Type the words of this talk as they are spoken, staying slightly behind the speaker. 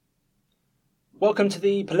Welcome to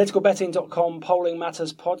the politicalbetting.com Polling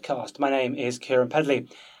Matters podcast. My name is Kieran Pedley.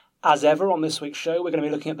 As ever, on this week's show, we're going to be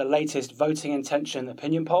looking at the latest voting intention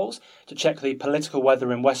opinion polls to check the political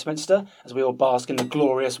weather in Westminster as we all bask in the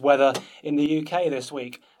glorious weather in the UK this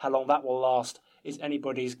week. How long that will last is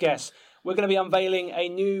anybody's guess. We're going to be unveiling a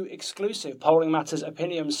new exclusive Polling Matters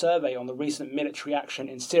opinion survey on the recent military action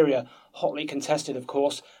in Syria, hotly contested, of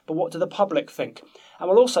course, but what do the public think? And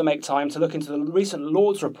we'll also make time to look into the recent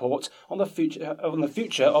Lords report on the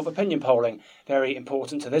future of opinion polling. Very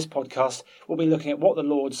important to this podcast. We'll be looking at what the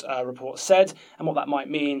Lords report said and what that might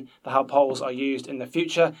mean for how polls are used in the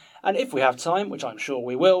future. And if we have time, which I'm sure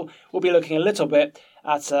we will, we'll be looking a little bit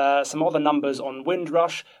at some other numbers on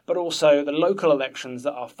Windrush, but also the local elections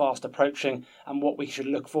that are fast approaching and what we should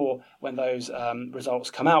look for when those results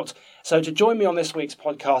come out. So to join me on this week's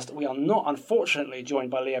podcast, we are not unfortunately joined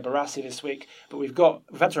by Leo Barassi this week, but we've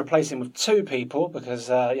had to replace him with two people because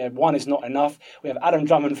one is not enough. We have Adam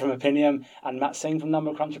Drummond from Opinium and Matt Singh from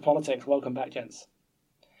Number Cruncher Politics. Welcome back, gents.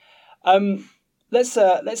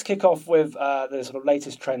 Let's kick off with the sort of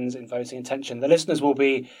latest trends in voting intention. The listeners will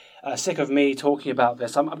be sick of me talking about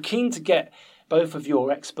this. I'm keen to get both of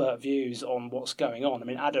your expert views on what's going on. I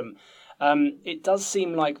mean, Adam, it does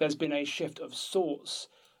seem like there's been a shift of sorts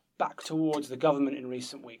back towards the government in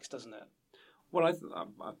recent weeks, doesn't it? Well, I think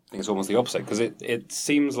it's almost the opposite, because it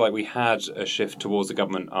seems like we had a shift towards the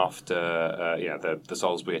government after the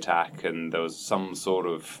Salisbury attack, and there was some sort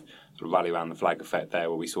of rally around the flag effect there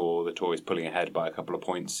where we saw the Tories pulling ahead by a couple of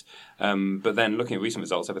points. But then looking at recent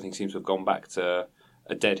results, everything seems to have gone back to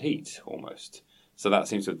a dead heat almost. So that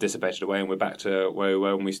seems to have dissipated away, and we're back to where we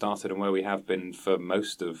were when we started and where we have been for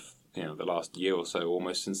most of the last year or so,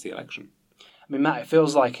 almost since the election. I mean, Matt, it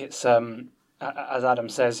feels like it's, as Adam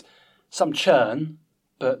says, some churn,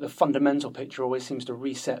 but the fundamental picture always seems to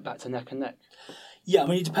reset back to neck and neck. Yeah, I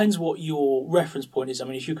mean, it depends what your reference point is. I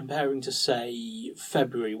mean, if you're comparing to, say,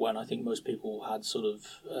 February, when I think most people had sort of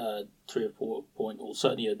 3 or 4 point, or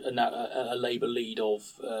certainly a Labour lead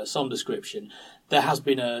of some description, there has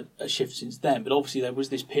been a shift since then. But obviously there was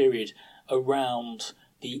this period around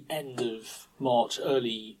the end of March,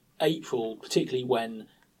 early April, particularly when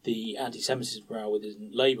the anti-Semitism row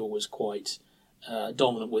within Labour was quite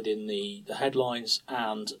dominant within the headlines,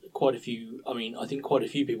 and quite a few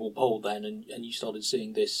people polled then, and you started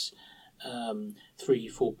seeing this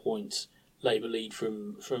 3-4 point Labour lead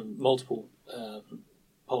from multiple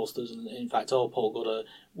pollsters, and in fact our poll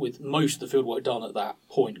with most of the fieldwork done at that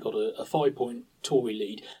point, got a 5-point Tory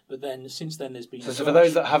lead. But then since then there's been... So for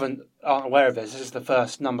those that aren't aware of this is the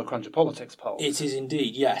first Number Cruncher Politics poll. It is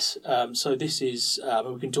indeed, yes. So this is,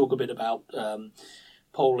 we can talk a bit about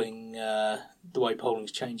polling, the way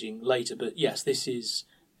polling's changing later, but yes, this is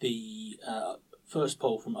the first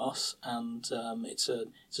poll from us, and it's a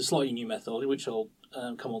slightly new method, which I'll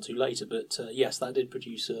come on to later, but yes, that did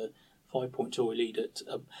produce a 5-point Tory lead at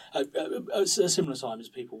a similar time as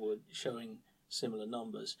people were showing similar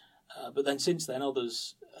numbers. But then since then,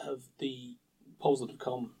 the polls that have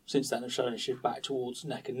come since then have shown a shift back towards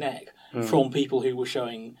neck and neck from people who were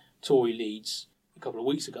showing Tory leads a couple of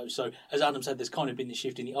weeks ago. So, as Adam said, there's kind of been the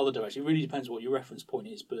shift in the other direction. It really depends what your reference point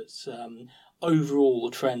is, but overall,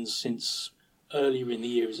 the trends since earlier in the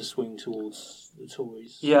year is a swing towards the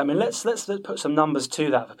Tories. Yeah, I mean, let's put some numbers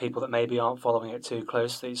to that for people that maybe aren't following it too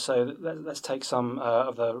closely. So let's take some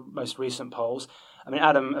of the most recent polls. I mean,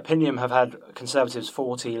 Adam, Opinium have had Conservatives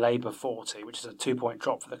 40, Labour 40, which is a 2-point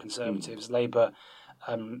drop for the Conservatives. Labour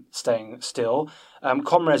staying still.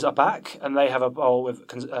 Comres are back, and they have a poll with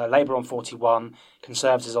Labour on 41,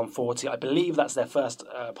 Conservatives on 40. I believe that's their first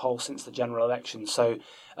poll since the general election. So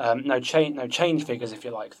no change figures, if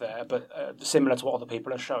you like, there, but similar to what other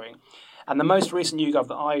people are showing. And the most recent YouGov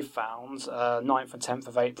that I've found, 9th and 10th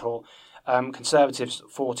of April, Conservatives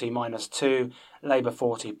 40 -2, Labour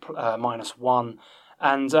 40 -1.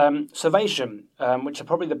 And Survation, which are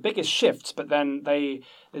probably the biggest shifts, but then they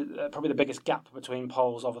probably the biggest gap between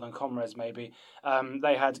polls other than Comres maybe.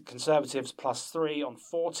 They had Conservatives +3 on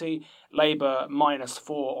 40, Labour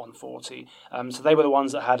 -4 on 40. So they were the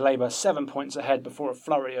ones that had Labour 7 points ahead before a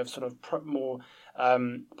flurry of sort of more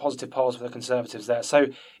positive polls for the Conservatives there. So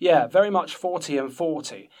yeah, very much 40 and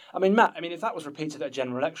 40. I mean, Matt, if that was repeated at a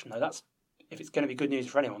general election, though, if it's going to be good news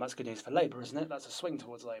for anyone, that's good news for Labour, isn't it? That's a swing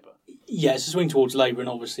towards Labour. Yeah, it's a swing towards Labour, and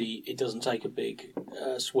obviously it doesn't take a big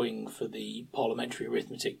swing for the parliamentary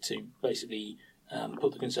arithmetic to basically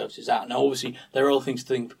put the Conservatives out. Now, obviously, there are other things to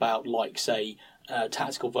think about, like, say,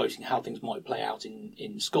 tactical voting, how things might play out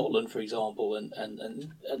in Scotland, for example, and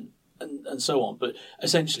so on. But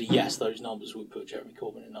essentially, yes, those numbers would put Jeremy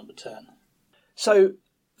Corbyn at number 10. So,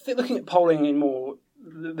 looking at polling in more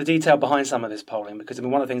the detail behind some of this polling, because I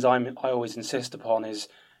mean one of the things I always insist upon is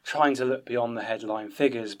trying to look beyond the headline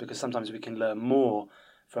figures, because sometimes we can learn more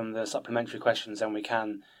from the supplementary questions than we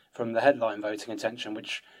can from the headline voting intention,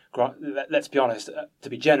 which, let's be honest, to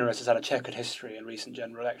be generous, has had a checkered history in recent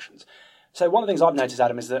general elections. So one of the things I've noticed,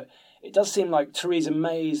 Adam, is that it does seem like Theresa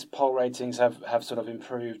May's poll ratings have sort of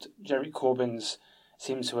improved. Jeremy Corbyn's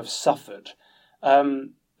seems to have suffered.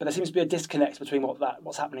 But there seems to be a disconnect between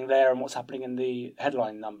what's happening there and what's happening in the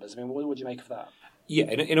headline numbers. I mean, what would you make of that? Yeah,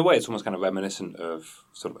 in a way, it's almost kind of reminiscent of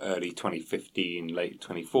sort of early 2015, late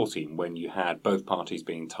 2014, when you had both parties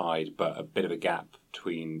being tied, but a bit of a gap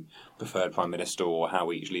between preferred prime minister or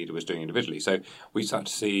how each leader was doing individually. So we start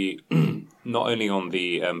to see, not only on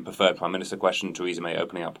the preferred prime minister question, Theresa May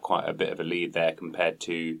opening up quite a bit of a lead there compared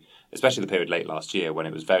to, especially the period late last year when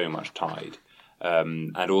it was very much tied.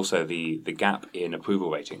 And also the gap in approval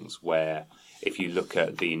ratings, where if you look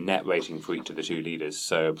at the net rating for each of the two leaders,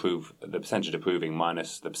 so the percentage approving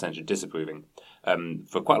minus the percentage disapproving,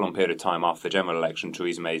 for quite a long period of time after the general election,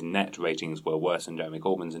 Theresa May's net ratings were worse than Jeremy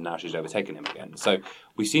Corbyn's, and now she's overtaken him again. So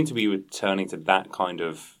we seem to be returning to that kind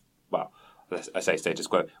of, well, I say status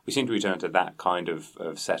quo, we seem to return to that kind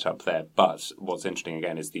of setup there. But what's interesting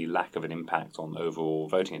again is the lack of an impact on overall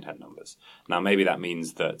voting intent numbers. Now maybe that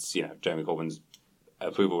means that Jeremy Corbyn's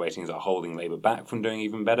approval ratings are holding Labour back from doing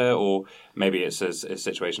even better, or maybe it's a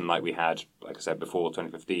situation like we had, like I said before,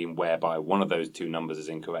 2015, whereby one of those two numbers is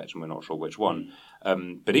incorrect and we're not sure which one.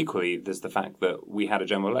 But equally, there's the fact that we had a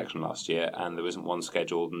general election last year and there isn't one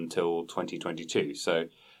scheduled until 2022. So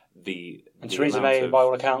and Theresa May, by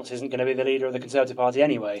all accounts, isn't going to be the leader of the Conservative Party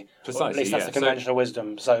anyway. Precisely, at least that's the conventional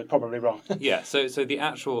wisdom, so probably wrong. Yeah, so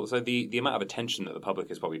the amount of attention that the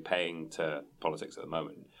public is probably paying to politics at the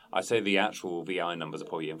moment, I'd say the actual VI numbers are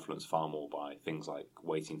probably influenced far more by things like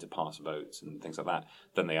waiting to pass votes and things like that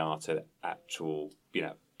than they are to actual,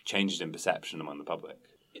 changes in perception among the public.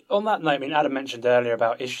 On that note, I mean, Adam mentioned earlier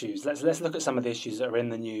about issues. Let's look at some of the issues that are in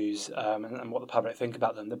the news and what the public think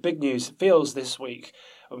about them. The big news feels this week,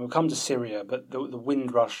 and we'll come to Syria, but the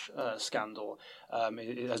Windrush scandal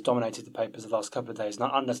it has dominated the papers the last couple of days, and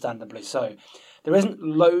understandably so. There isn't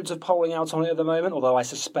loads of polling out on it at the moment, although I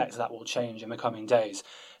suspect that will change in the coming days.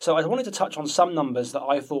 So I wanted to touch on some numbers that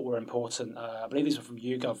I thought were important. I believe these were from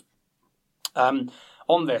YouGov.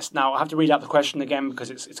 On this. Now, I have to read out the question again because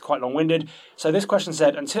it's quite long-winded. So this question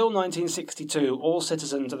said, until 1962, all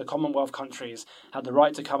citizens of the Commonwealth countries had the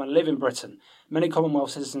right to come and live in Britain. Many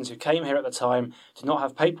Commonwealth citizens who came here at the time did not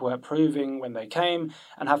have paperwork proving when they came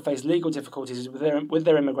and have faced legal difficulties with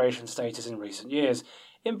their immigration status in recent years.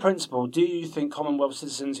 In principle, do you think Commonwealth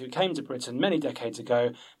citizens who came to Britain many decades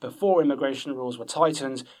ago, before immigration rules were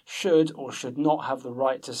tightened, should or should not have the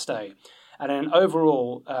right to stay? And then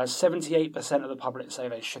overall, 78% of the public say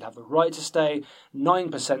they should have the right to stay,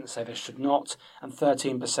 9% say they should not, and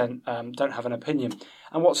 13% don't have an opinion.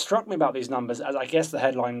 And what struck me about these numbers, as I guess the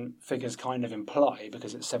headline figures kind of imply,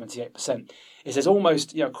 because it's 78%, is there's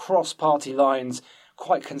almost cross-party lines,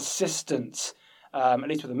 quite consistent, at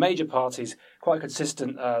least with the major parties, quite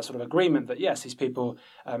consistent sort of agreement that yes, these people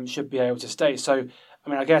should be able to stay. So, I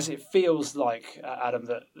mean, I guess it feels like, Adam,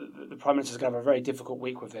 that the Prime Minister's going to have a very difficult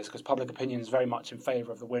week with this because public opinion is very much in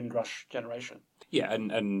favour of the Windrush generation. Yeah,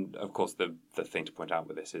 and of course the thing to point out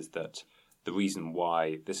with this is that the reason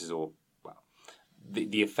why this is all,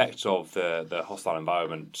 the effect of the hostile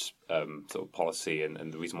environment sort of policy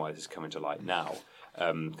and the reason why this is coming to light now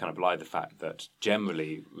kind of belie the fact that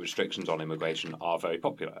generally restrictions on immigration are very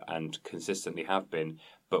popular and consistently have been.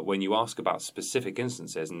 But when you ask about specific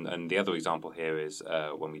instances, and the other example here is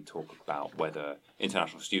when we talk about whether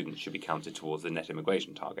international students should be counted towards the net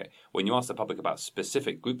immigration target, when you ask the public about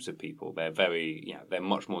specific groups of people, they're they're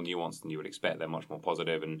much more nuanced than you would expect. They're much more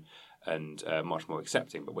positive and much more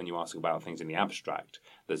accepting. But when you ask about things in the abstract,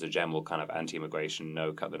 there's a general kind of anti-immigration,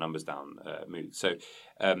 no, cut the numbers down mood. So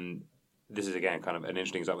this is again kind of an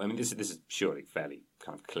interesting example. I mean, this is surely fairly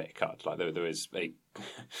kind of clear cut. Like there is a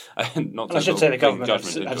not. And I should say the government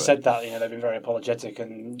have said that they've been very apologetic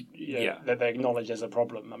and that they acknowledge there's a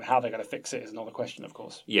problem. I mean, how they're going to fix it is another question, of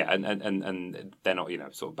course. Yeah, and they're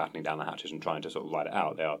not sort of battening down the hatches and trying to sort of write it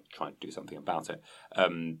out. They are trying to do something about it.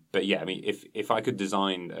 But yeah, I mean, if I could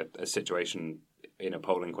design a situation in a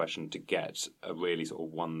polling question to get a really sort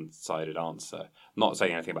of one-sided answer, not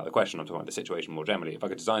saying anything about the question, I'm talking about the situation more generally. If I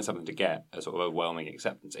could design something to get a sort of overwhelming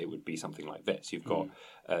acceptance, it would be something like this. You've got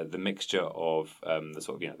the mixture of the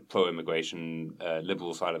sort of the pro-immigration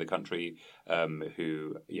liberal side of the country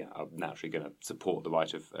who are naturally going to support the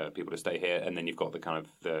right of people to stay here, and then you've got the kind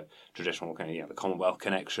of the traditional kind of the Commonwealth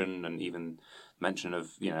connection and even mention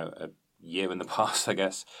of year in the past, I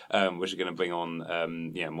guess, which are going to bring on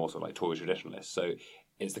more sort of like Tory traditionalists. So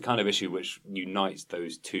it's the kind of issue which unites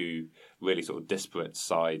those two really sort of disparate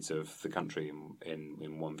sides of the country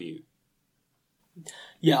in one view.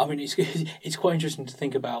 Yeah, I mean, it's quite interesting to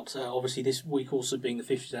think about, obviously this week also being the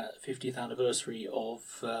 50th anniversary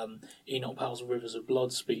of Enoch Powell's Rivers of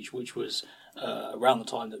Blood speech, which was around the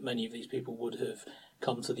time that many of these people would have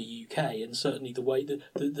come to the UK, and certainly the way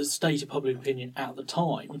the state of public opinion at the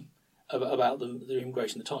time about the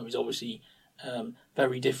immigration at the time is obviously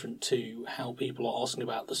very different to how people are asking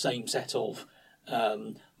about the same set of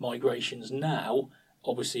migrations now.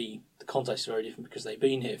 Obviously, the context is very different because they've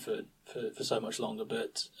been here for so much longer.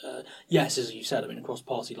 But yes, as you said, I mean, across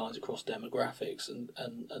party lines, across demographics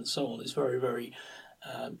and so on, it's very, very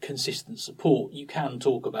consistent support. You can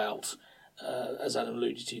talk about, as Adam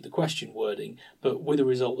alluded to, the question wording, but with a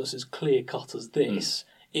result that's as clear-cut as this,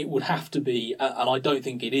 it would have to be, and I don't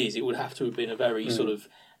think it is, it would have to have been a very sort of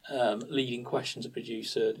leading question to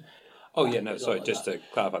produce Oh yeah, no. Sorry, just to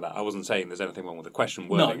clarify that, I wasn't saying there's anything wrong with the question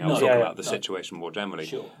wording. I was talking about the situation more generally.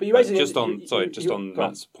 Sure. But you raised on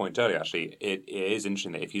Matt's point earlier, actually, it is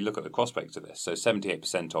interesting that if you look at the prospects of this, so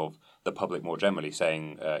 78% of the public more generally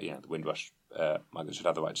saying, the Windrush migrants should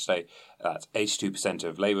have the right to stay. That's 82%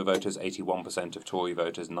 of Labour voters, 81% of Tory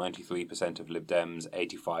voters, 93% of Lib Dems,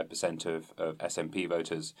 85% of SNP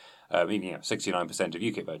voters, 69% of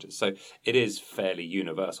UKIP voters. So it is fairly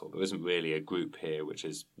universal. There isn't really a group here which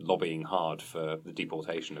is lobbying hard for the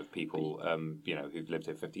deportation of people, who've lived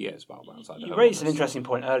here 50 years. You raised an interesting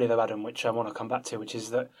point earlier, though, Adam, which I want to come back to, which is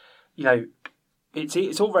that,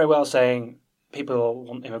 it's all very well saying people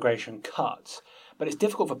want immigration cut, but it's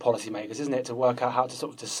difficult for policymakers, isn't it, to work out how to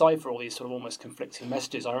sort of decipher all these sort of almost conflicting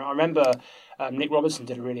messages. I remember Nick Robertson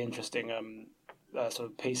did a really interesting sort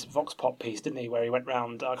of piece, Vox Pop piece, didn't he, where he went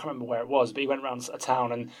round, I can't remember where it was, but he went round a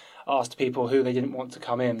town and asked people who they didn't want to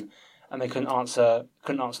come in, and they couldn't answer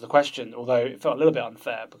the question, although it felt a little bit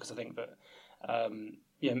unfair because I think that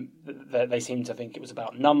they seem to think it was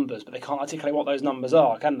about numbers, but they can't articulate what those numbers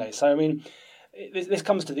are, can they? So, I mean, this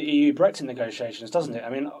comes to the EU Brexit negotiations, doesn't it? I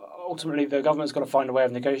mean, ultimately, the government's got to find a way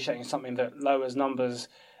of negotiating something that lowers numbers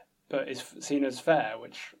but is seen as fair,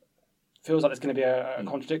 which feels like there's going to be a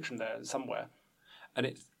contradiction there somewhere.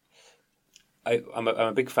 And I'm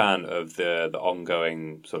a big fan of the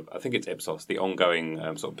ongoing sort of, I think it's Ipsos, the ongoing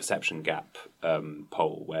sort of perception gap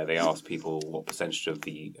poll, where they ask people what percentage of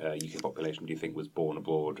the UK population do you think was born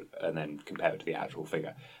abroad, and then compare it to the actual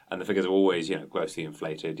figure. And the figures are always, grossly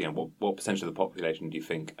inflated. What percentage of the population do you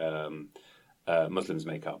think Muslims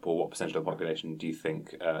make up, or what percentage of the population do you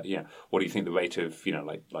think, what do you think the rate of,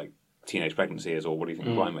 like teenage pregnancy is, or what do you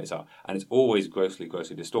think crime rates are? And it's always grossly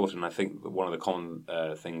distorted. And I think that one of the common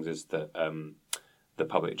things is that the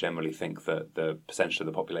public generally think that the percentage of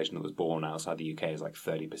the population that was born outside the UK is like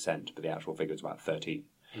 30%, but the actual figure is about 13%.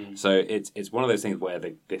 So it's one of those things where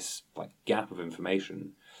this like gap of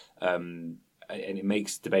information, and it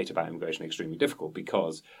makes debate about immigration extremely difficult,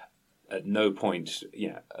 because at no point,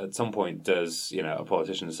 at some point does a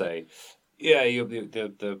politician say,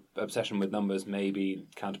 the obsession with numbers may be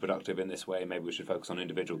counterproductive in this way. Maybe we should focus on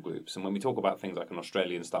individual groups. And when we talk about things like an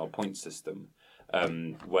Australian-style point system,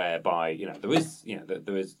 whereby there is,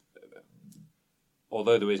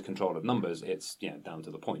 although there is control of numbers, it's down to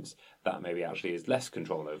the points. That maybe actually is less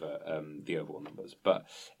control over the overall numbers. But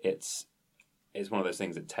it's one of those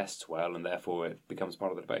things that tests well, and therefore it becomes part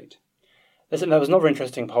of the debate. Listen, there was another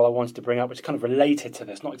interesting poll I wanted to bring up, which is kind of related to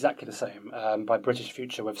this, not exactly the same, by British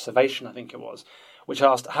Future with Salvation, I think it was, which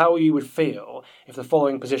asked how you would feel if the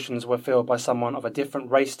following positions were filled by someone of a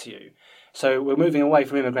different race to you. So we're moving away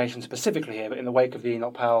from immigration specifically here, but in the wake of the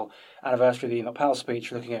Enoch Powell anniversary of the Enoch Powell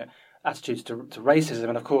speech, looking at attitudes to racism.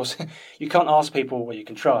 And of course, you can't ask people, well, you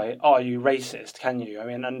can try, are you racist, can you? I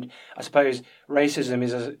mean, and I suppose racism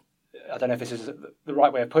is I don't know if this is the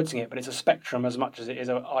right way of putting it, but it's a spectrum as much as it is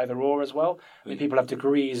either or as well. I mean, people have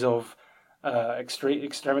degrees of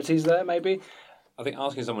extremities there, maybe. I think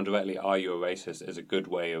asking someone directly, "Are you a racist?" is a good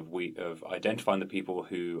way of identifying the people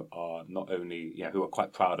who are not only who are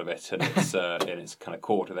quite proud of it, and it's kind of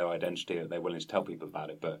core to their identity that they're willing to tell people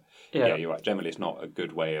about it. But you're right. Generally, it's not a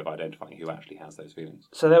good way of identifying who actually has those feelings.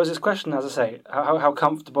 So there was this question, as I say, how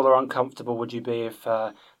comfortable or uncomfortable would you be if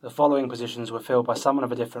the following positions were filled by someone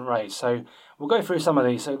of a different race? So we'll go through some of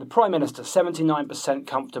these. So the Prime Minister, 79%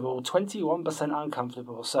 comfortable, 21%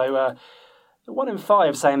 uncomfortable. So 1 in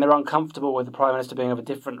 5 saying they're uncomfortable with the Prime Minister being of a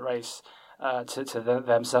different race to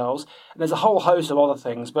themselves. And there's a whole host of other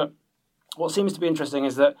things, but what seems to be interesting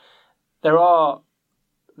is that there are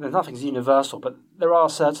nothing's universal, but there are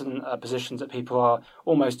certain positions that people are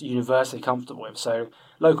almost universally comfortable with. So,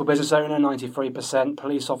 local business owner, 93%,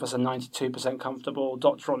 police officer, 92% comfortable,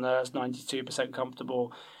 doctor or nurse, 92%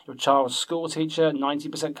 comfortable, your child's school teacher,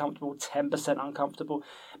 90% comfortable, 10% uncomfortable.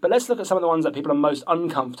 But let's look at some of the ones that people are most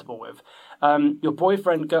uncomfortable with. Your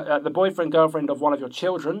boyfriend, the boyfriend, girlfriend of one of your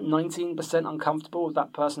children, 19% uncomfortable with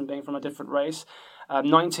that person being from a different race,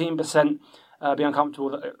 19% be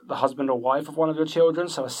uncomfortable with the husband or wife of one of your children,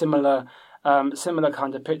 so a similar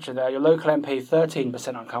kind of picture there. Your local MP,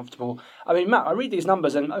 13% uncomfortable. I mean, Matt, I read these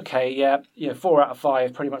numbers and, okay, 4 out of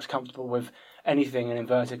 5 pretty much comfortable with anything in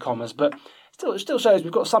inverted commas, but it still shows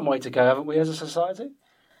we've got some way to go, haven't we, as a society?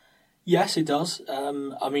 Yes, it does.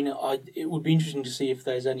 It would be interesting to see if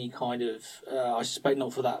there's any kind of, I suspect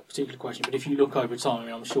not for that particular question, but if you look over time, I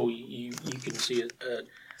mean, I'm sure you can see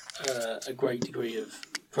a great degree of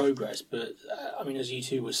progress, but I mean, as you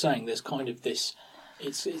two were saying, there's kind of this,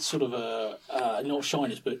 it's sort of a not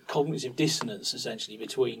shyness, but cognitive dissonance essentially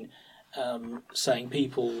between saying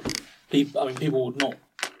people would not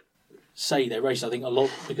say they're racist. I think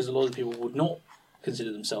because a lot of people would not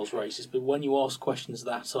consider themselves racist, but when you ask questions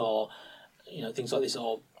that are, things like this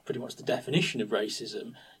are pretty much the definition of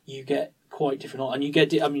racism, you get quite different, and you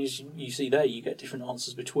get, you see there, you get different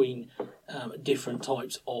answers between different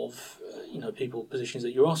types of, people, positions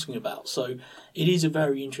that you're asking about. So it is a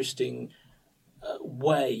very interesting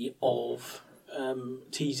way of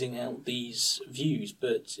teasing out these views.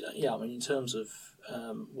 But in terms of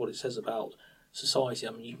what it says about society,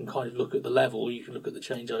 I mean, you can kind of look at the level, you can look at the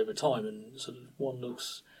change over time, and sort of one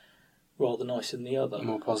looks rather nicer than the other.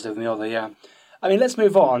 More positive than the other, yeah. I mean, let's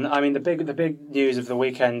move on. I mean, the big news of the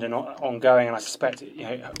weekend and ongoing, and I suspect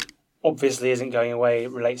obviously isn't going away,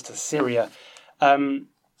 relates to Syria.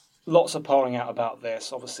 Lots of polling out about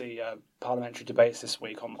this. Obviously, parliamentary debates this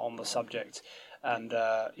week on the subject, and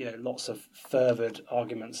lots of furthered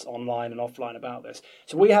arguments online and offline about this.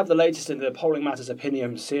 So we have the latest in the Polling Matters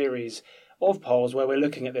Opinion series of polls where we're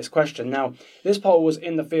looking at this question. Now, this poll was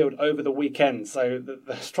in the field over the weekend, so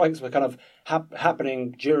the strikes were kind of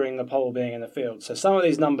happening during the poll being in the field. So some of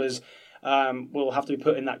these numbers will have to be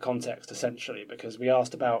put in that context, essentially, because we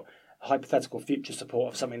asked about hypothetical future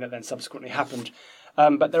support of something that then subsequently happened.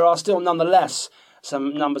 But there are still, nonetheless,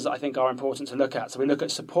 some numbers that I think are important to look at. So we look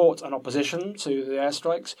at support and opposition to the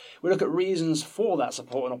airstrikes. We look at reasons for that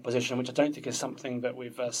support and opposition, which I don't think is something that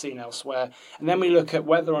we've seen elsewhere. And then we look at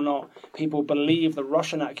whether or not people believe the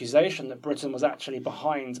Russian accusation that Britain was actually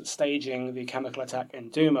behind staging the chemical attack in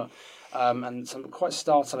Duma. And some quite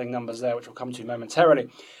startling numbers there, which we'll come to momentarily.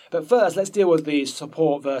 But first, let's deal with the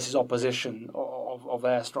support versus opposition of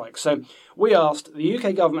airstrikes. So we asked, the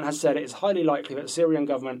UK government has said it is highly likely that the Syrian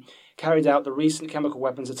government carried out the recent chemical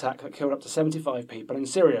weapons attack that killed up to 75 people in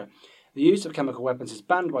Syria. The use of chemical weapons is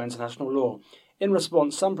banned by international law. In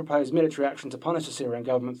response, some proposed military action to punish the Syrian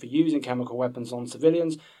government for using chemical weapons on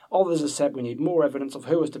civilians. Others have said we need more evidence of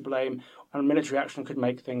who was to blame, and military action could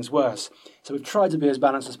make things worse. So we've tried to be as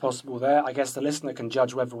balanced as possible there. I guess the listener can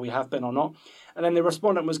judge whether we have been or not. And then the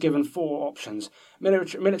respondent was given 4 options.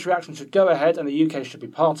 Military action should go ahead and the UK should be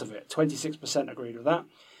part of it. 26% agreed with that.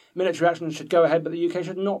 Military action should go ahead, but the UK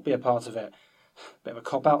should not be a part of it. Bit of a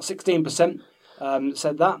cop-out. 16%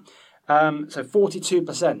 said that. So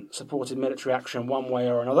 42% supported military action one way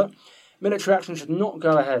or another. Military action should not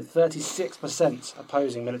go ahead. 36%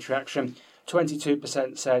 opposing military action.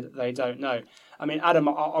 22% said they don't know. I mean, Adam,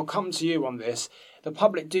 I'll come to you on this. The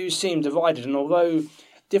public do seem divided, and although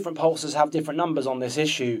different pollsters have different numbers on this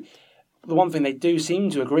issue, the one thing they do seem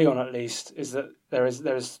to agree on, at least, is that there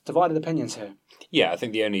is divided opinions here. Yeah, I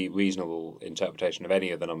think the only reasonable interpretation of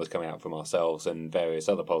any of the numbers coming out from ourselves and various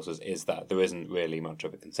other pollsters is that there isn't really much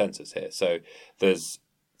of a consensus here. So there's,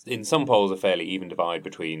 in some polls, a fairly even divide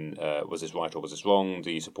between was this right or was this wrong?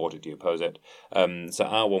 Do you support it? Do you oppose it? So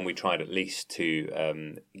our one, we tried at least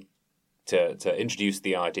to introduce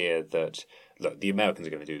the idea that, look, the Americans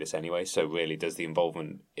are going to do this anyway. So really, does the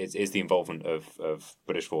involvement is the involvement of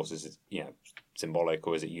British forces, symbolic,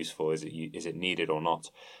 or is it useful? Is it needed or not?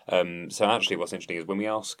 So actually, what's interesting is when we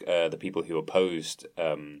ask the people who opposed,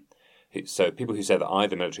 so people who said that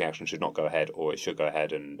either military action should not go ahead or it should go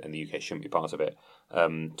ahead and the UK shouldn't be part of it,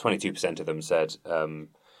 22% of them said,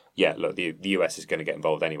 look, the US is going to get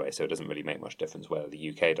involved anyway, so it doesn't really make much difference whether the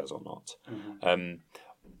UK does or not. Mm-hmm.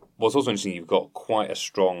 What's also interesting, you've got quite a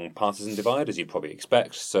strong partisan divide, as you'd probably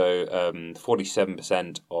expect. So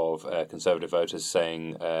 47% of Conservative voters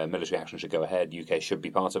saying military action should go ahead, UK should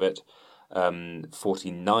be part of it.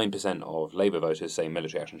 49% of Labour voters say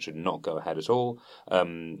military action should not go ahead at all.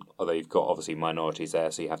 Although you've got obviously minorities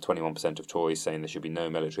there, so you have 21% of Tories saying there should be no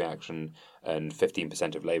military action, and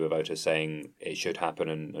 15% of Labour voters saying it should happen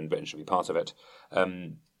and Britain should be part of it.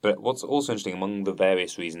 But what's also interesting among the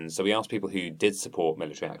various reasons, so we asked people who did support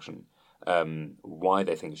military action why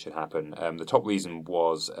they think it should happen. The top reason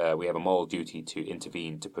was we have a moral duty to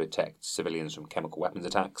intervene to protect civilians from chemical weapons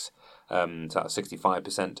attacks. So that was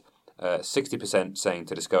 65%. 60% saying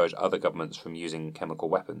to discourage other governments from using chemical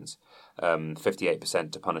weapons.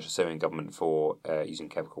 58% to punish a Syrian government for using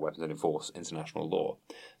chemical weapons and enforce international law.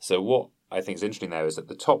 So what I think is interesting there is that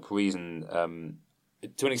the top reason...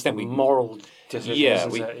 to an extent, moral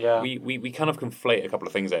decisions. We kind of conflate a couple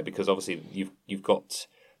of things there, because obviously you've got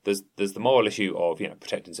there's the moral issue of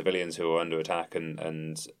protecting civilians who are under attack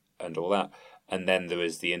and all that, and then there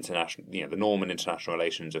is the international the norm in international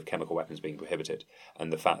relations of chemical weapons being prohibited,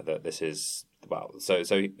 and the fact that this is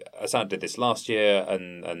so Assad did this last year,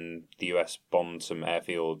 and the US bombed some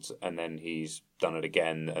airfields, and then he's done it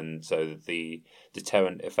again, and so the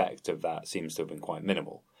deterrent effect of that seems to have been quite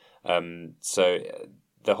minimal. So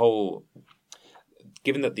the whole,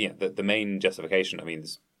 given that the main justification, I mean,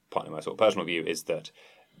 this is partly my sort of personal view, is that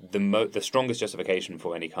the strongest justification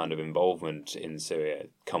for any kind of involvement in Syria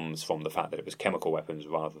comes from the fact that it was chemical weapons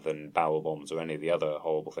rather than barrel bombs or any of the other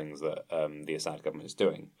horrible things that the Assad government is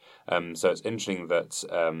doing. So it's interesting that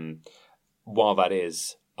while that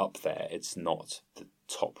is up there, it's not the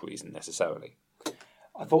top reason necessarily.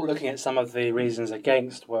 I thought looking at some of the reasons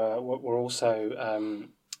against were also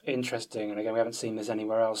interesting, and again, we haven't seen this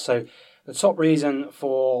anywhere else. So the top reason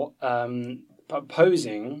for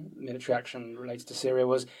opposing military action related to Syria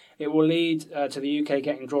was it will lead to the UK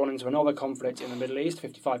getting drawn into another conflict in the Middle East.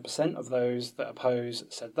 55% of those that oppose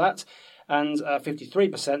said that, and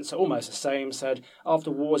 53%, so almost the same, said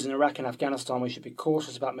after wars in Iraq and Afghanistan we should be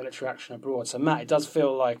cautious about military action abroad. So Matt, it does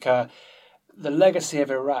feel like the legacy of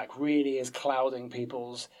Iraq really is clouding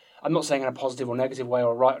people's, I'm not saying in a positive or negative way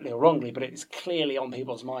or rightly or wrongly, but it's clearly on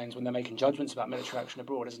people's minds when they're making judgments about military action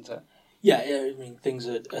abroad, isn't it? Yeah, I mean, things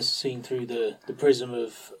are seen through the prism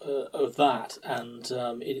of that, and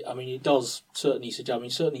it does certainly suggest. I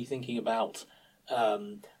mean, certainly thinking about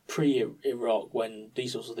pre-Iraq when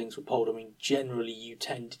these sorts of things were polled. I mean, generally you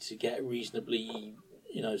tended to get reasonably,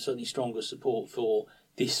 certainly stronger support for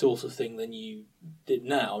this sort of thing than you did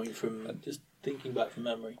now. I mean, from just thinking back from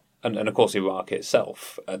memory. And of course, Iraq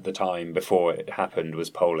itself, at the time before it happened,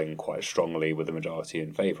 was polling quite strongly with the majority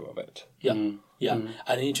in favour of it. Yeah,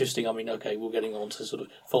 And interesting, I mean, okay, we're getting on to sort of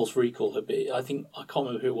false recall a bit. I can't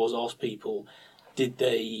remember who it was, asked people, did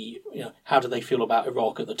they, how did they feel about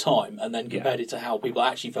Iraq at the time? And then compared it to how people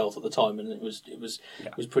actually felt at the time, and it was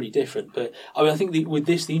pretty different. But I mean, I think with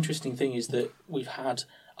this, the interesting thing is that we've had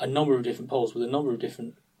a number of different polls with a number of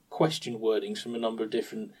different question wordings from a number of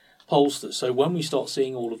different pollsters. So when we start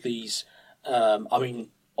seeing all of these, I mean,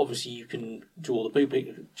 obviously you can draw the big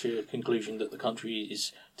picture conclusion that the country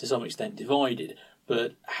is to some extent divided,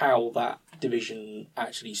 but how that division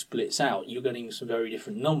actually splits out, you're getting some very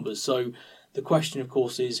different numbers. So the question, of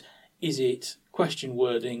course, is it question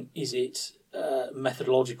wording, is it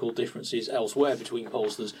methodological differences elsewhere between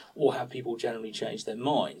pollsters, or have people generally changed their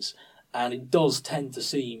minds? And it does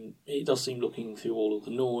seem looking through all of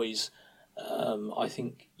the noise, I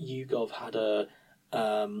think YouGov had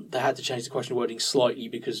they had to change the question wording slightly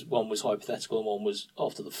because one was hypothetical and one was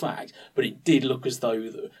after the fact. But it did look as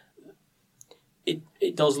though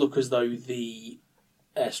it does look as though the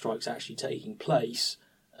airstrikes actually taking place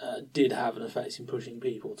did have an effect in pushing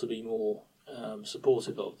people to be more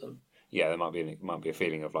supportive of them. Yeah, there might be a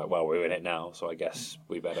feeling of like, well, we're in it now, so I guess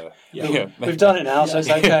we better. We've done it now, so it's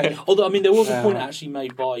okay. Although, I mean, there was a point actually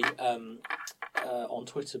made by on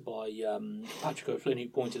Twitter by Patrick O'Flynn, who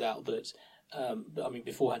pointed out that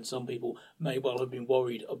beforehand, some people may well have been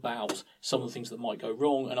worried about some of the things that might go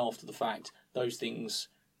wrong, and after the fact, those things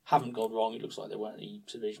haven't gone wrong. It looks like there weren't any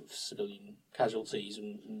civilian casualties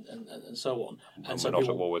and so on. And so we're not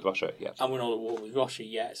at war with Russia yet. And we're not at war with Russia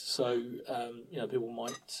yet. So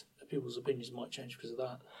people's opinions might change because of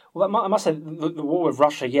that. Well, I must say, the war with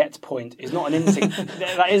Russia yet point is not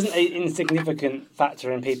that isn't an insignificant factor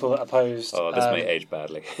in people that oppose. Oh, this may age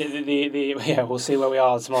badly. We'll see where we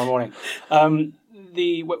are tomorrow morning. One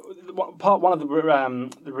of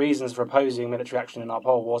the reasons for opposing military action in our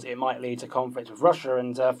poll was it might lead to conflict with Russia,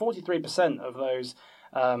 and 43% of those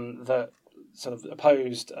that sort of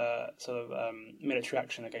opposed military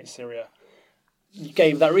action against Syria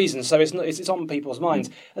gave that reason. So it's on people's minds.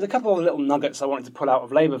 There's a couple of little nuggets I wanted to pull out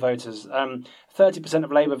of Labour voters. 30%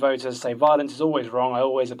 of Labour voters say violence is always wrong. I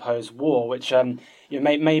always oppose war, which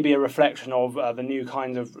maybe a reflection of the new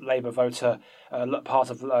kind of Labour voter, part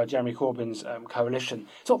of Jeremy Corbyn's coalition.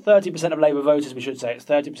 It's not 30% of Labour voters, we should say. It's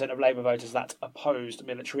 30% of Labour voters that opposed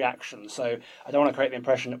military action. So I don't want to create the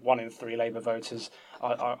impression that 1 in 3 Labour voters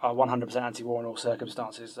are 100% anti-war in all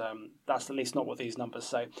circumstances. That's at least not what these numbers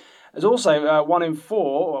say. There's also 1 in 4,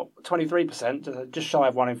 or 23%, just shy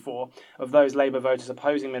of 1 in 4, of those Labour voters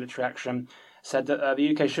opposing military action said that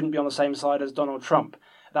the UK shouldn't be on the same side as Donald Trump.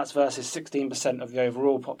 That's versus 16% of the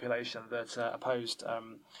overall population that opposed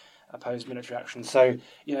military action. So,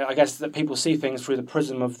 I guess that people see things through the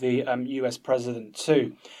prism of the US president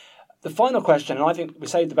too. The final question, and I think we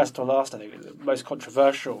saved the best till last, I think, the most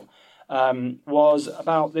controversial, was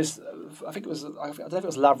about this. I don't know if it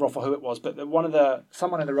was Lavrov or who it was, but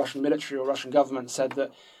someone in the Russian military or Russian government said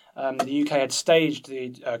that the UK had staged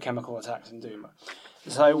the chemical attacks in Duma.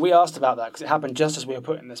 So we asked about that because it happened just as we were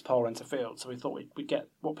putting this poll into field. So we thought we'd get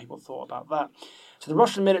what people thought about that. So the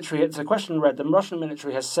Russian military, the question read, the Russian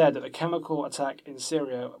military has said that the chemical attack in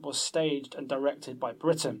Syria was staged and directed by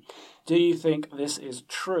Britain. Do you think this is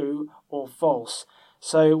true or false?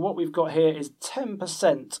 So what we've got here is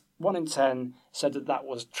 10%, 1 in 10, said that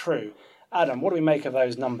was true. Adam, what do we make of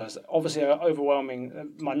those numbers? Obviously, an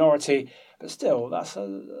overwhelming minority, but still, that's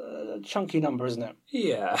a chunky number, isn't it?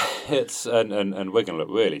 Yeah, it's and we're going to look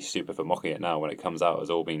really stupid for mocking it now when it comes out as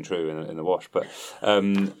all being true in the wash. But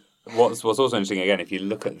what's also interesting, again, if you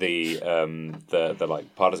look at the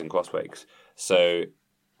like partisan crossbreaks, so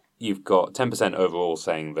you've got 10% overall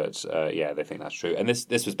saying that they think that's true, and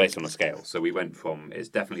this was based on a scale. So we went from it's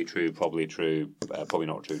definitely true, probably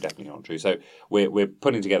not true, definitely not true. So we're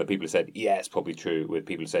putting together people who said yes, probably true, with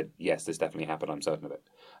people who said yes, this definitely happened, I'm certain of it.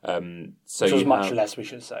 So which was much less, we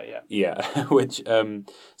should say, yeah. Yeah, which so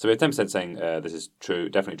we have 10% saying this is true,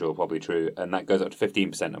 definitely true, or probably true, and that goes up to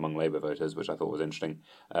 15% among Labour voters, which I thought was interesting.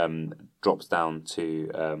 Drops down to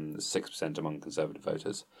 6% among Conservative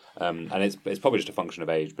voters, and it's probably just a function of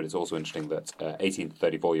age, but it's also interesting that 18 to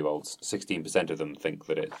 34-year-olds, 16% of them think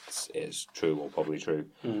that it's true or probably true,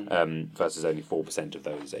 versus only 4% of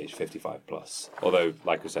those aged 55 plus. Although,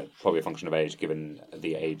 like I said, probably a function of age given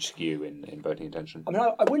the age skew in voting intention. I mean,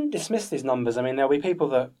 I wouldn't dismiss these numbers. I mean, there'll be people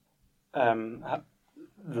that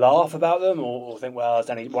laugh about them or think, well, it's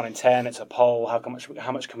only 1 in 10, it's a poll, how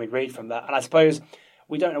much can we read from that? And I suppose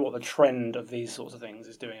we don't know what the trend of these sorts of things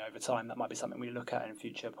is doing over time. That might be something we look at in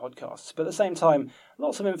future podcasts. But at the same time,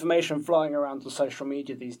 lots of information flying around on social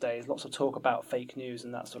media these days, lots of talk about fake news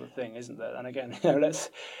and that sort of thing, isn't there? And again, let's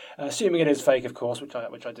assuming it is fake, of course, which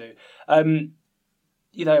I do.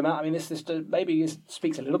 Matt, I mean, this maybe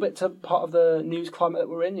speaks a little bit to part of the news climate that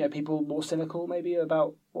we're in. People more cynical maybe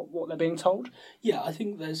about what they're being told. Yeah, I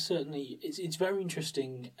think there's certainly it's very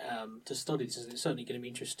interesting to study this, and it's certainly going to be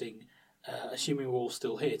interesting. Assuming we're all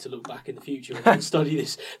still here to look back in the future and study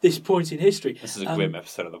this point in history. This is a grim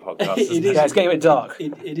episode of the podcast. It's getting a bit dark.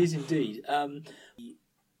 It is indeed. I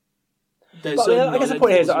guess the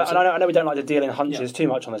point here is, I know we don't like to deal in hunches too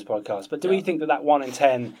much on this podcast, but do we think that 1 in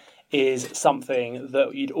 10 is something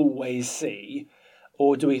that you'd always see,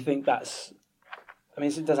 or do we think that's? I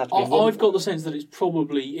mean, it doesn't have to be. I've got the sense that it's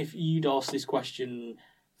probably, if you'd asked this question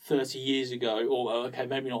 30 years ago, or okay,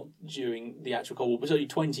 maybe not during the actual Cold War, but certainly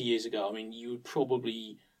 20 years ago, I mean, you would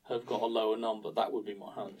probably have got a lower number. That would be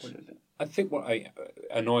my hunch. I think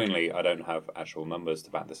annoyingly, I don't have actual numbers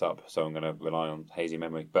to back this up, so I'm going to rely on hazy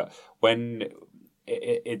memory. But when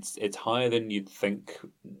it's higher than you'd think.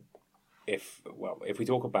 If we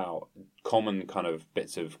talk about common kind of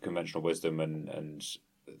bits of conventional wisdom and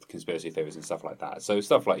conspiracy theories and stuff like that, so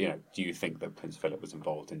stuff like do you think that Prince Philip was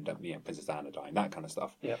involved in Princess Diana dying, that kind of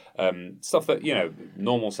stuff, stuff that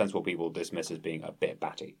normal sensible people dismiss as being a bit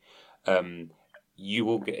batty, it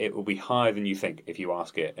will be higher than you think if you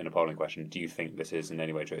ask it in a polling question. Do you think this is in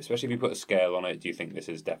any way true? Especially if you put a scale on it. Do you think this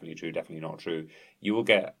is definitely true? Definitely not true. You will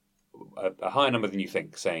get a higher number than you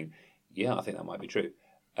think saying, yeah, I think that might be true.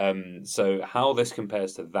 So how this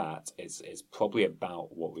compares to that is probably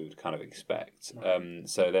about what we would kind of expect.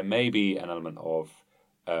 So there may be an element of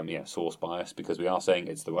source bias, because we are saying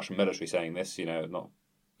it's the Russian military saying this, not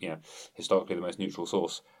historically the most neutral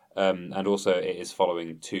source. And also it is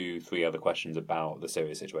following 2-3 other questions about the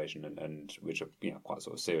Syria situation and which are quite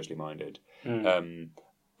sort of seriously minded.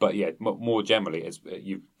 But yeah, more generally,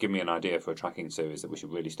 you've given me an idea for a tracking series that we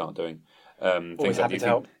should really start doing. Always happy to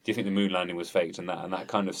help. Do you think the moon landing was faked and that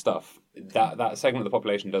kind of stuff? That segment of the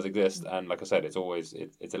population does exist, and like I said, it's a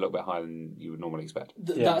little bit higher than you would normally expect.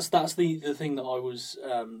 That's the thing that I was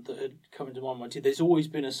that had come into my mind too. There's always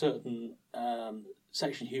been a certain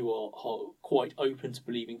section who are quite open to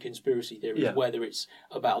believing conspiracy theories, Yeah. whether it's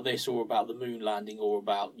about this or about the moon landing or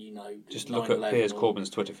about Just look at 9/11 Piers or- Corbyn's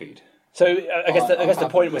Twitter feed. So I guess I'm the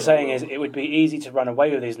happy point with we're saying that. is it would be easy to run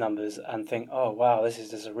away with these numbers and think, oh wow, this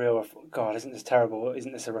is just a real God, isn't this terrible?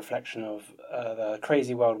 Isn't this a reflection of the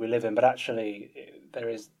crazy world we live in? But actually, there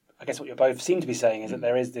is. I guess what you both seem to be saying is that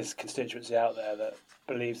there is this constituency out there that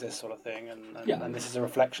believes this sort of thing, and this is a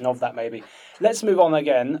reflection of that. Maybe. Let's move on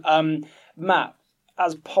again, Matt.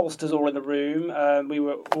 As pollsters all in the room, we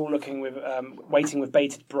were all waiting with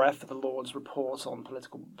bated breath for the Lord's report on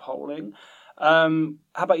political polling. How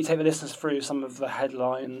about you take the listeners through some of the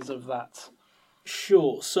headlines of that?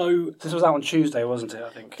 Sure. So This was out on Tuesday, wasn't it? I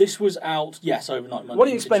think. this was out, yes, overnight Monday. What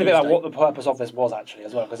do you explain a bit about Tuesday. what the purpose of this was actually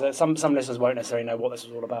as well? Because some listeners won't necessarily know what this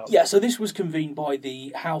was all about. Yeah, so this was convened by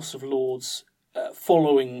the House of Lords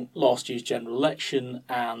following last year's general election,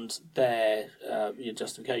 and their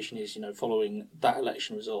justification is, following that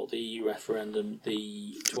election result, the EU referendum,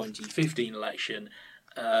 the 2015 election,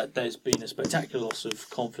 there's been a spectacular loss of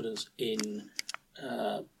confidence in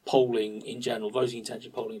polling in general, voting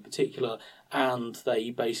intention polling in particular, and they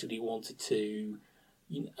basically wanted to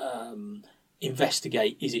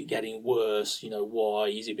investigate, is it getting worse, why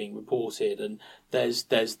is it being reported, and the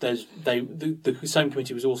same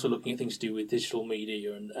committee was also looking at things to do with digital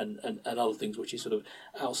media and other things which is sort of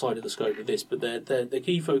outside of the scope of this, but their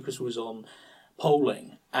key focus was on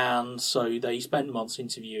polling, and so they spent months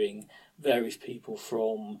interviewing various people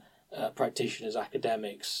from practitioners,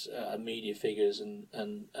 academics, media figures, and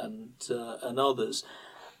others.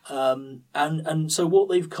 And so what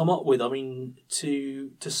they've come up with,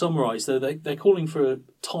 to summarise, they're calling for a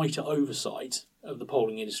tighter oversight of the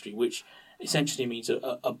polling industry, which essentially means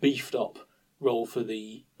a beefed up role for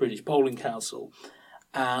the British Polling Council,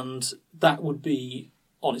 and that would be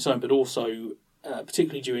on its own, but also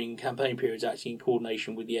particularly during campaign periods, acting in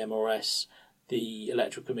coordination with the MRS, the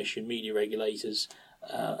Electoral Commission, media regulators,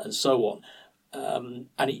 and so on.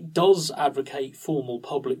 And it does advocate formal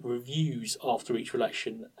public reviews after each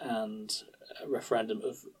election and referendum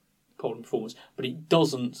of polling performance, but it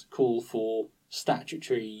doesn't call for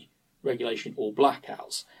statutory regulation or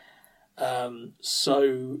blackouts. And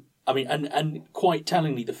quite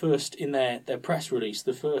tellingly, the first, in their press release,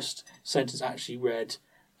 the first sentence actually read,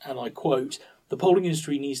 and I quote, "The polling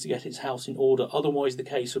industry needs to get its house in order, otherwise the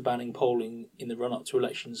case for banning polling in the run-up to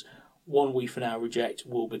elections, one we for now reject,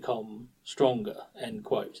 will become stronger," end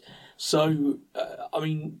quote. So,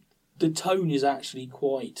 the tone is actually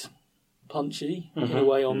quite punchy in a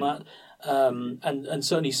way on that. And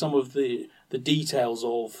certainly some of the details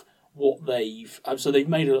of what they've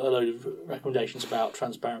made a load of recommendations about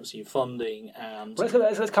transparency of funding and...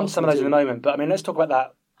 Let's come to some of those in a moment, but let's talk about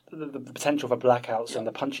that, the potential for blackouts and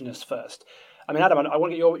the punchiness first. Adam, I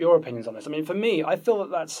want to get your opinions on this. For me, I feel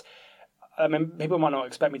that's... people might not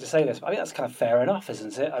expect me to say this, but I think that's kind of fair enough,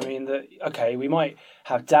 isn't it? We might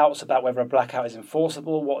have doubts about whether a blackout is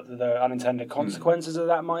enforceable, what the unintended consequences of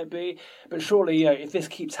that might be, but surely, if this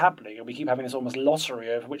keeps happening and we keep having this almost lottery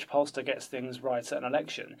over which pollster gets things right at an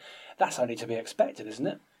election, that's only to be expected, isn't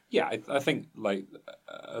it? Yeah, I think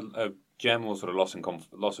a general sort of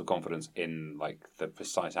loss of confidence in the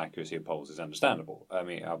precise accuracy of polls is understandable.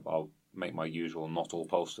 I'll make my usual not all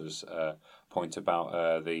pollsters point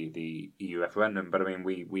about the EU referendum, but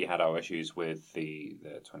we had our issues with the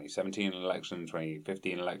 2017 election,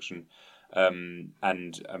 2015 election, and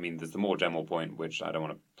there's the more general point, which I don't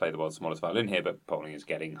want to play the world's smallest violin here, but polling is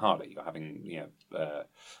getting harder. You're having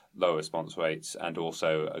lower response rates and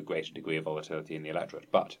also a greater degree of volatility in the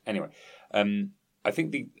electorate. But anyway, I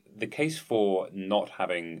think the case for not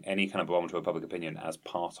having any kind of barometer of public opinion as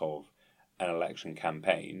part of an election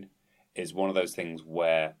campaign is one of those things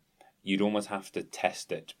where you'd almost have to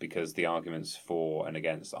test it because the arguments for and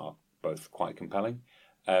against are both quite compelling.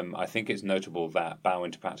 I think it's notable that, bow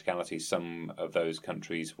into practicality, some of those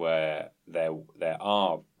countries where there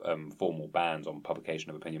are formal bans on publication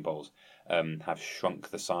of opinion polls have shrunk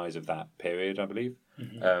the size of that period, I believe.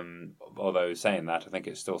 Although saying that, I think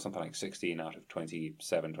it's still something like 16 out of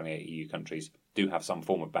 27, 28 EU countries do have some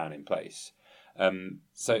form of ban in place.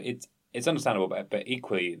 So it's understandable, but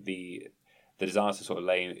equally the desire to sort of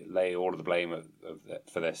lay all of the blame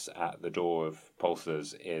for this at the door of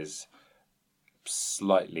pollsters is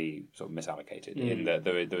slightly sort of misallocated in that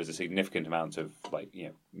there is a significant amount of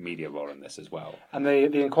media role in this as well. And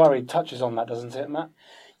the inquiry touches on that, doesn't it, Matt?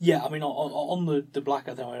 Yeah, on the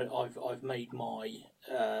blackout thing, I've made my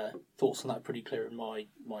thoughts on that pretty clear in my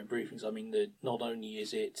briefings. That not only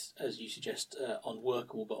is it, as you suggest,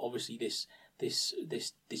 unworkable, but obviously this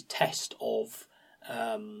test of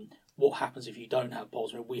what happens if you don't have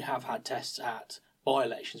polls. We have had tests at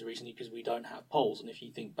by-elections recently because we don't have polls. And if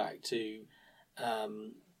you think back to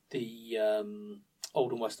the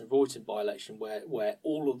Oldham Western Royton by-election, where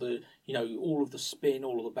all of the spin,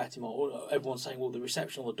 all of the betting, everyone's saying, well, the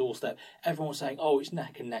reception on the doorstep, everyone's saying, oh, it's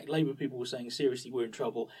neck and neck. Labour people were saying, seriously, we're in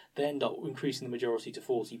trouble. They end up increasing the majority to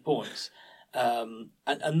 40 points. And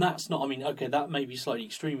that's not, I mean, okay, that may be a slightly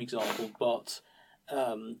extreme example, but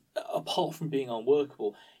apart from being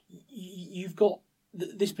unworkable, you've got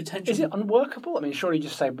this potential. Is it unworkable? I mean, surely you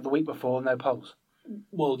just say the week before, no polls.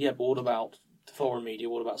 Well, yeah, but what about the foreign media?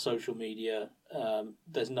 What about social media?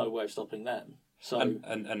 There's no way of stopping them. So,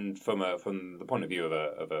 and from the point of view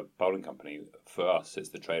of a polling company, for us, it's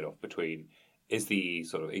the trade-off between is the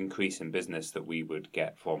sort of increase in business that we would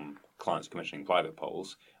get from clients commissioning private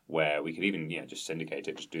polls, where we could even just syndicate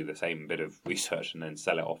it, just do the same bit of research and then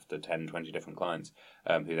sell it off to 10, 20 different clients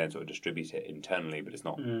who then sort of distribute it internally, but it's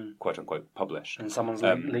not quote-unquote published. And someone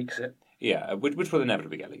leaks it. Yeah, which will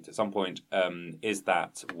inevitably get leaked at some point. Is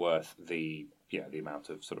that worth the amount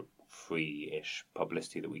of sort of free-ish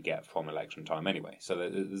publicity that we get from election time anyway? So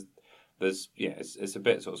there's it's a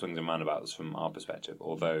bit sort of swings and roundabouts from our perspective,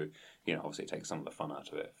 although obviously it takes some of the fun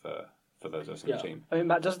out of it for those of us in the team. I mean,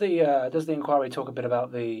 Matt, does the inquiry talk a bit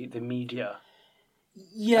about the media?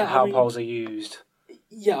 Yeah, and how polls are used?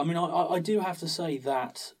 Yeah, I mean, I do have to say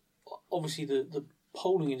that obviously the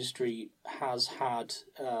polling industry has had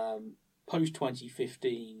post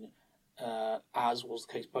 2015, as was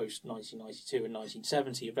the case post 1992 and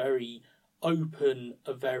 1970, a very open,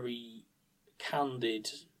 a very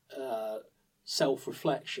candid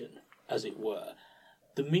self-reflection, as it were.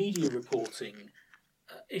 The media reporting,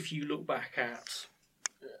 if you look back at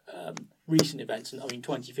recent events, and I mean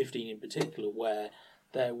 2015 in particular, where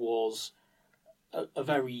there was a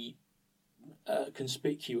very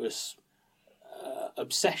conspicuous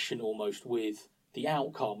obsession almost with the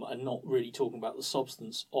outcome and not really talking about the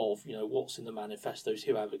substance of what's in the manifestos,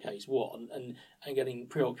 who advocates what, and getting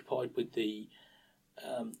preoccupied with the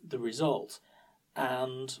result,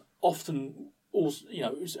 and often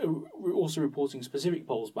also reporting specific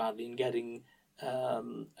polls badly and getting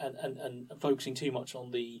and focusing too much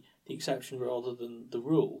on the exception rather than the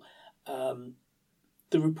rule.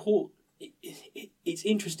 The report, it's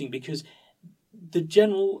interesting because the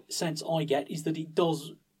general sense I get is that it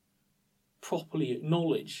does properly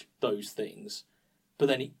acknowledge those things, but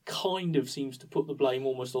then it kind of seems to put the blame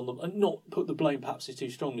almost on them, and not put the blame perhaps is too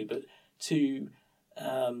strongly, but to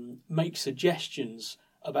make suggestions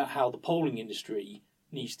about how the polling industry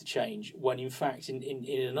needs to change, when in fact in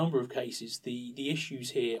a number of cases the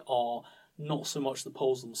issues here are not so much the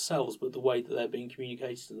polls themselves but the way that they're being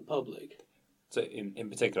communicated to the public. So in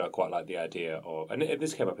particular, I quite like the idea of, and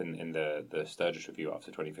this came up in the Sturgis review after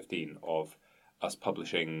 2015, of us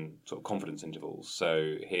publishing sort of confidence intervals.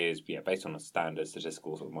 So here's, based on a standard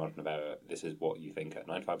statistical sort of margin of error, this is what you think at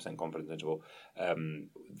 95% confidence interval.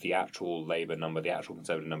 The actual Labour number, the actual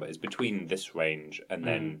Conservative number is between this range, and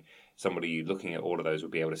then somebody looking at all of those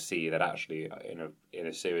would be able to see that actually in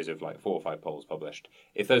a series of like 4 or 5 polls published,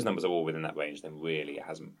 if those numbers are all within that range, then really it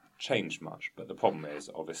hasn't changed much. But the problem is,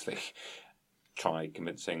 obviously, try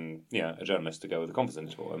convincing a journalist to go with a confidence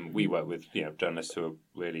interval, and we work with journalists who are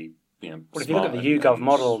really well, if you look at the YouGov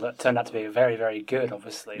model, that turned out to be very, very good.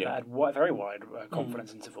 Obviously, that had very wide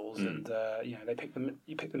confidence intervals, and they pick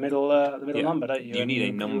you pick the middle number, don't you? You need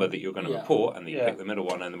a number that you're going to report, and then you pick the middle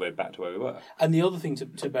one, and then we're back to where we were. And the other thing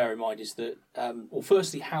to bear in mind is that,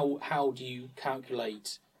 firstly, how do you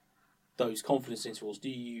calculate those confidence intervals? Do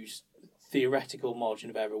you use theoretical margin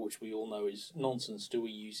of error, which we all know is nonsense? Do we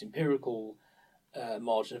use empirical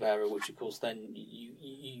margin of error, which of course then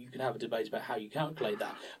you can have a debate about how you calculate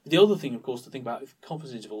that. But the other thing, of course, to think about with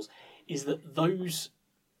confidence intervals is that those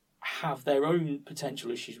have their own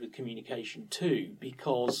potential issues with communication too,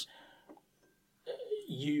 because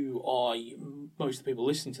most of the people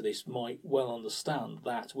listening to this might well understand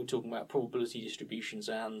that we're talking about probability distributions,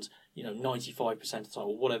 and 95% of the time,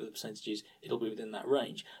 or whatever the percentage is, it'll be within that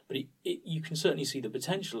range. But you can certainly see the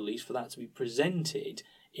potential, at least, for that to be presented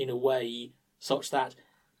in a way such that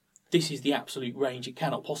this is the absolute range, it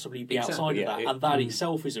cannot possibly be outside of that, and that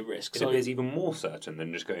itself is a risk. So it's even more certain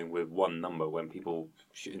than just going with one number when people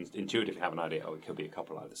intuitively have an idea, it could be a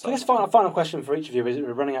couple either side. I guess final question for each of you, is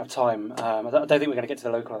we're running out of time. I don't think we're going to get to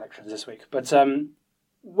the local elections this week, but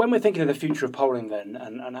when we're thinking of the future of polling then,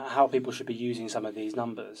 and how people should be using some of these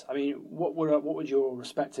numbers, I mean, what would your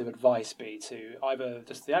respective advice be to either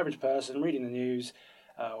just the average person reading the news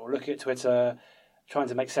or looking at Twitter, trying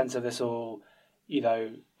to make sense of this all,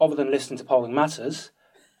 other than listening to Polling Matters,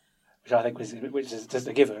 which I think which is just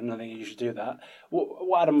a given. I think you should do that.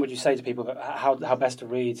 What Adam, would you say to people that how best to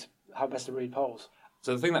read how best to read polls.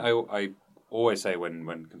 So the thing that I always say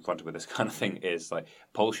when confronted with this kind of thing is like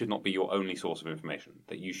polls should not be your only source of information.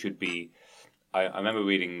 That you should be. I remember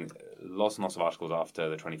reading lots and lots of articles after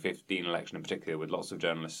the 2015 election in particular, with lots of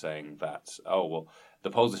journalists saying that, oh, well, the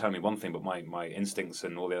polls are telling me one thing, but my instincts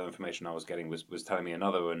and all the other information I was getting was telling me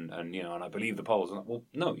another, and I believe the polls. And well,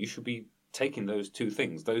 no, you should be taking those two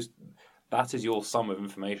things. That is your sum of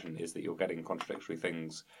information, is that you're getting contradictory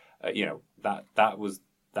things.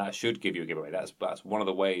 That should give you a giveaway. That's one of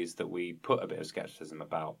the ways that we put a bit of skepticism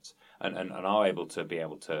about and are able to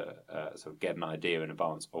sort of get an idea in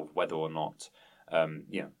advance of whether or not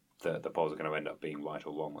the polls are going to end up being right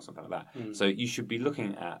or wrong or something like that. So you should be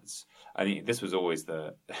looking at. I mean, this was always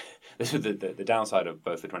the downside of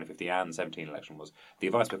both the 2015 and 2017 election was the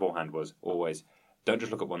advice beforehand was always. Don't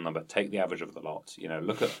just look at one number. Take the average of the lot.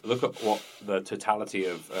 Look at what the totality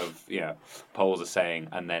of polls are saying,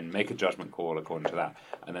 and then make a judgment call according to that.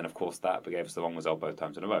 And then, of course, that gave us the wrong result both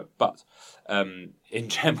times in a row. But in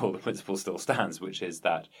general, the principle still stands, which is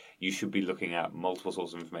that you should be looking at multiple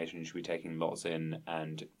sources of information. You should be taking lots in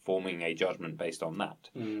and forming a judgment based on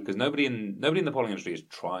that. Because nobody in the polling industry is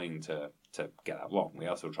trying to get that wrong. We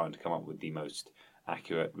are still trying to come up with the most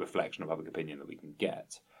accurate reflection of public opinion that we can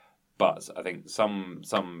get. But I think some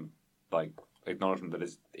like acknowledgement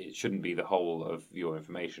that it shouldn't be the whole of your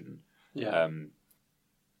information. Yeah.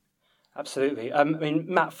 Absolutely. I mean,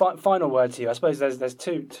 Matt, final word to you. I suppose there's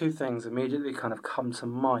two things immediately kind of come to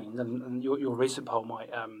mind, and your recent poll might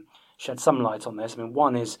shed some light on this. I mean,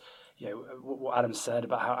 one is what Adam said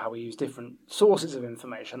about how we use different sources of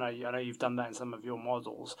information. I know you've done that in some of your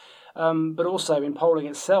models, but also in polling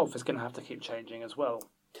itself is going to have to keep changing as well.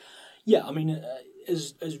 Yeah, I mean,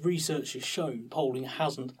 as research has shown, polling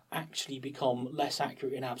hasn't actually become less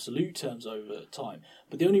accurate in absolute terms over time.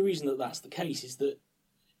 But the only reason that that's the case is that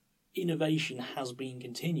innovation has been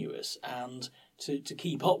continuous, and to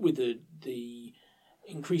keep up with the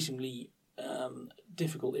increasingly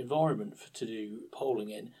difficult environment to do polling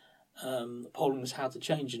in, polling has had to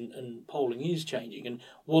change, and polling is changing. And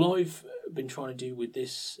what I've been trying to do with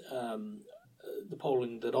this, the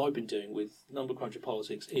polling that I've been doing with Number Cruncher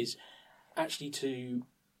Politics, is actually to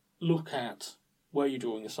look at where you're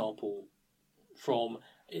drawing a sample from,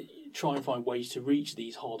 try and find ways to reach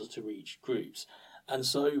these harder to reach groups. And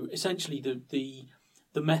so essentially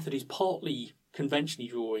the method is partly conventionally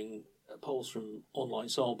drawing polls from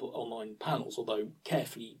online panels, although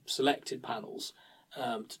carefully selected panels,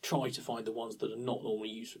 to try to find the ones that are not normally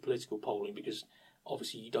used for political polling, because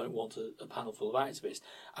obviously you don't want a panel full of activists.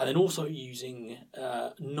 And then also using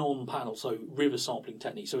non-panel, so river sampling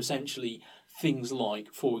techniques. So essentially things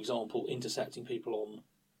like, for example, intercepting people on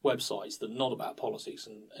websites that are not about politics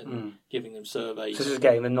and giving them surveys. So this is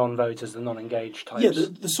getting the non-voters, the non-engaged types. Yeah,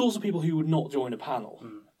 the sorts of people who would not join a panel.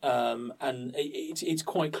 And it's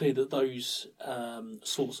quite clear that those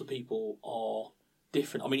sorts of people are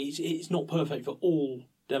different. I mean, it's not perfect for all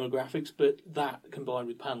demographics, but that combined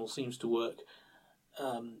with panels seems to work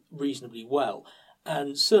reasonably well.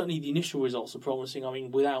 And certainly the initial results are promising. I mean,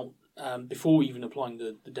 without before even applying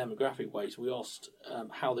the demographic weights, we asked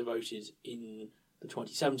how they voted in the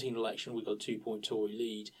 2017 election. We got a 2-point Tory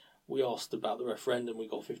lead. We asked about the referendum. We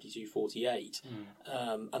got 52-48.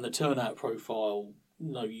 And the turnout profile,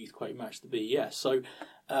 no youth quite matched the BES. So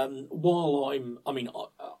while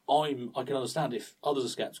I can understand if others are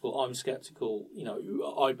sceptical. I'm sceptical.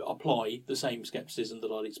 I apply the same scepticism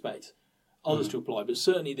that I'd expect others to apply. But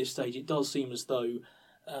certainly at this stage, it does seem as though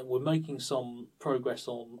we're making some progress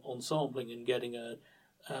on sampling and getting a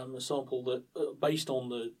sample that, based on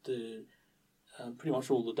the pretty much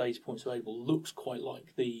all the data points available, looks quite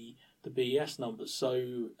like the BES numbers.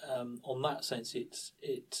 So on that sense,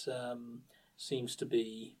 it seems to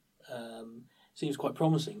be seems quite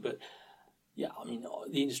promising. But yeah, I mean,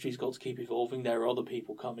 the industry's got to keep evolving. There are other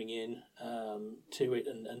people coming in to it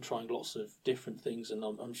and trying lots of different things, and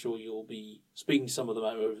I'm sure you'll be speaking to some of them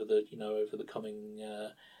over the coming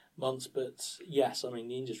months. But yes, I mean,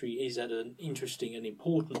 the industry is at an interesting and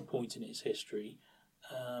important point in its history,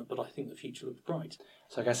 but I think the future looks bright.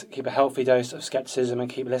 So I guess keep a healthy dose of scepticism and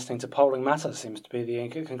keep listening to Polling Matters seems to be the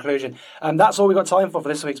conclusion. That's all we've got time for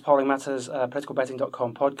this week's Polling Matters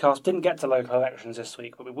politicalbetting.com podcast. Didn't get to local elections this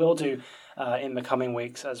week, but we will do in the coming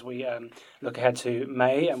weeks as we look ahead to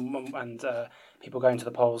May and people going to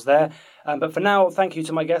the polls there. But for now, thank you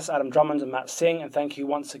to my guests, Adam Drummond and Matt Singh, and thank you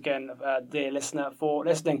once again, dear listener, for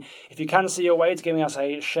listening. If you can see your way to giving us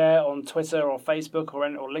a share on Twitter or Facebook or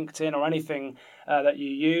LinkedIn or anything that that you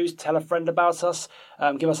use. Tell a friend about us.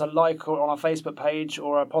 Give us a like on our Facebook page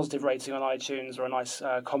or a positive rating on iTunes or a nice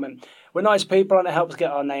comment. We're nice people and it helps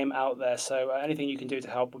get our name out there. So anything you can do to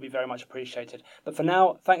help would be very much appreciated. But for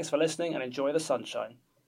now, thanks for listening and enjoy the sunshine.